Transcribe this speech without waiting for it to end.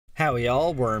Howdy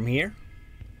all, Wyrm here.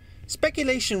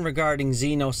 Speculation regarding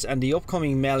Zenos and the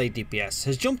upcoming Melee DPS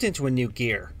has jumped into a new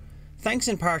gear, thanks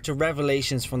in part to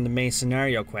revelations from the main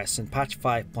scenario quest in patch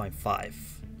 5.5.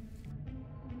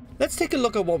 Let's take a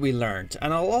look at what we learned,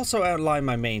 and I'll also outline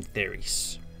my main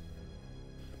theories.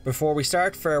 Before we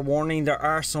start, fair warning, there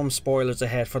are some spoilers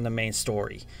ahead from the main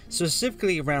story,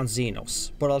 specifically around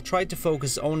Zenos, but I'll try to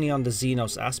focus only on the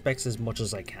Zenos aspects as much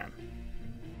as I can.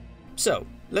 So,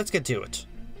 let's get to it.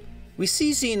 We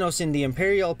see Zenos in the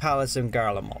Imperial Palace in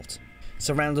Garlemald,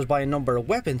 surrounded by a number of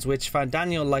weapons which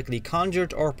Fandaniel likely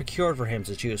conjured or procured for him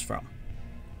to choose from.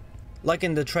 Like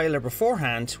in the trailer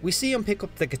beforehand, we see him pick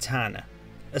up the katana,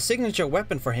 a signature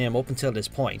weapon for him up until this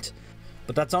point,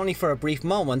 but that's only for a brief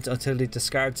moment until he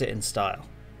discards it in style.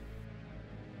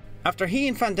 After he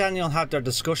and Fandaniel have their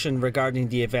discussion regarding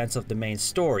the events of the main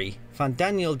story,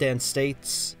 Fandaniel then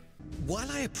states,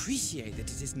 "While I appreciate that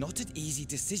it is not an easy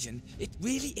decision, it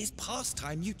really is past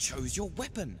time you chose your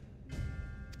weapon."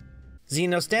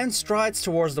 Zenos then strides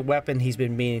towards the weapon he's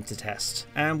been meaning to test,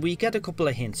 and we get a couple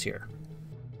of hints here.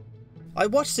 I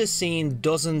watched this scene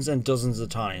dozens and dozens of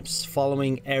times,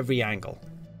 following every angle.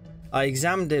 I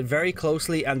examined it very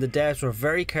closely and the devs were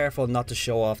very careful not to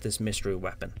show off this mystery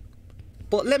weapon.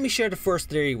 But let me share the first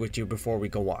theory with you before we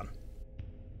go on.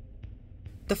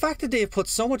 The fact that they have put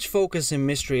so much focus and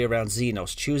mystery around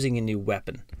Zenos choosing a new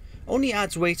weapon only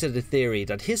adds weight to the theory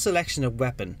that his selection of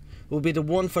weapon will be the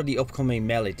one for the upcoming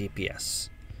Melee DPS,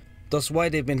 thus why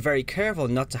they've been very careful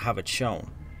not to have it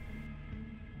shown.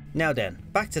 Now then,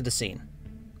 back to the scene.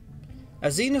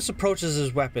 As Zenos approaches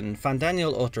his weapon,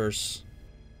 Fandaniel utters,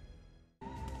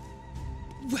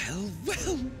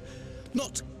 Well,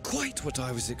 not quite what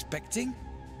I was expecting,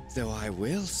 though I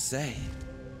will say,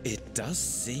 it does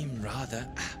seem rather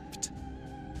apt.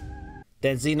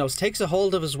 Then Zenos takes a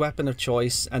hold of his weapon of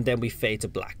choice and then we fade to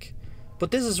black. But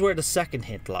this is where the second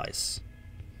hint lies.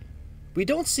 We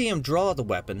don't see him draw the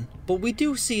weapon, but we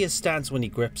do see his stance when he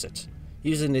grips it,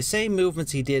 using the same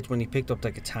movements he did when he picked up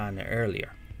the katana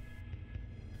earlier.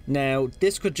 Now,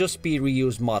 this could just be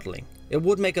reused modelling. It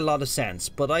would make a lot of sense,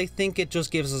 but I think it just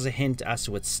gives us a hint as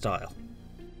to its style.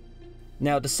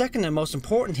 Now, the second and most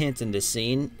important hint in this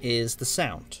scene is the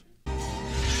sound.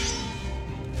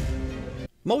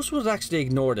 Most would actually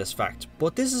ignore this fact,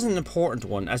 but this is an important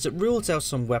one as it rules out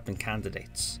some weapon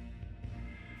candidates.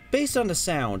 Based on the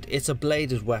sound, it's a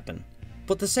bladed weapon,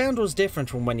 but the sound was different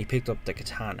from when he picked up the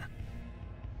katana.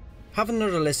 Have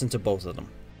another listen to both of them.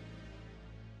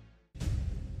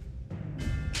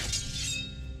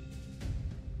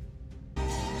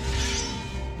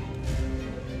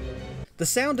 The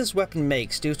sound this weapon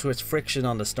makes due to its friction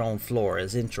on the stone floor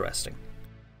is interesting.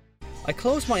 I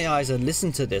closed my eyes and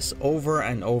listened to this over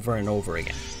and over and over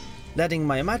again, letting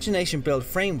my imagination build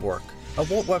framework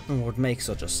of what weapon would make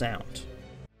such a sound.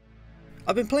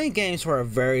 I've been playing games for a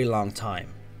very long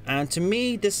time, and to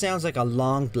me this sounds like a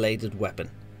long bladed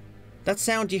weapon. That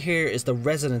sound you hear is the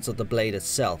resonance of the blade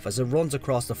itself as it runs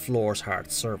across the floor's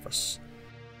hard surface.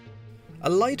 A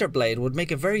lighter blade would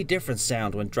make a very different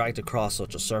sound when dragged across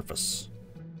such a surface.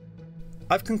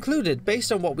 I've concluded,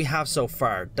 based on what we have so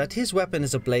far, that his weapon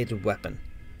is a bladed weapon,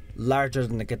 larger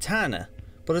than the katana,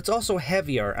 but it's also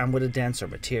heavier and with a denser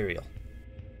material.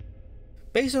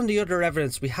 Based on the other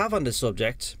evidence we have on this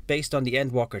subject, based on the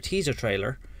Endwalker teaser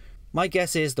trailer, my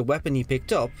guess is the weapon he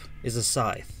picked up is a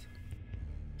Scythe.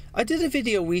 I did a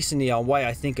video recently on why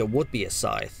I think it would be a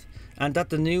Scythe, and that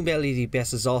the new Melee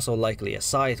DPS is also likely a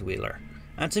Scythe wielder,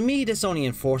 and to me this only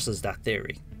enforces that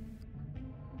theory.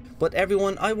 But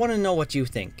everyone, I want to know what you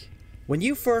think. When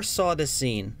you first saw this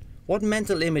scene, what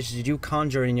mental image did you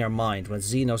conjure in your mind when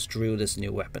Zenos drew this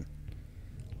new weapon?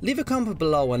 Leave a comment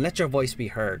below and let your voice be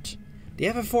heard. The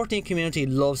FF14 community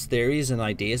loves theories and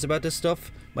ideas about this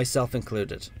stuff, myself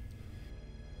included.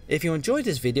 If you enjoyed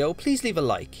this video, please leave a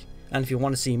like, and if you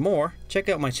want to see more, check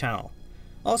out my channel.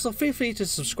 Also feel free to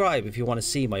subscribe if you want to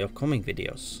see my upcoming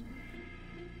videos.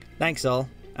 Thanks all,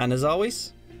 and as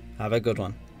always, have a good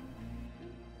one.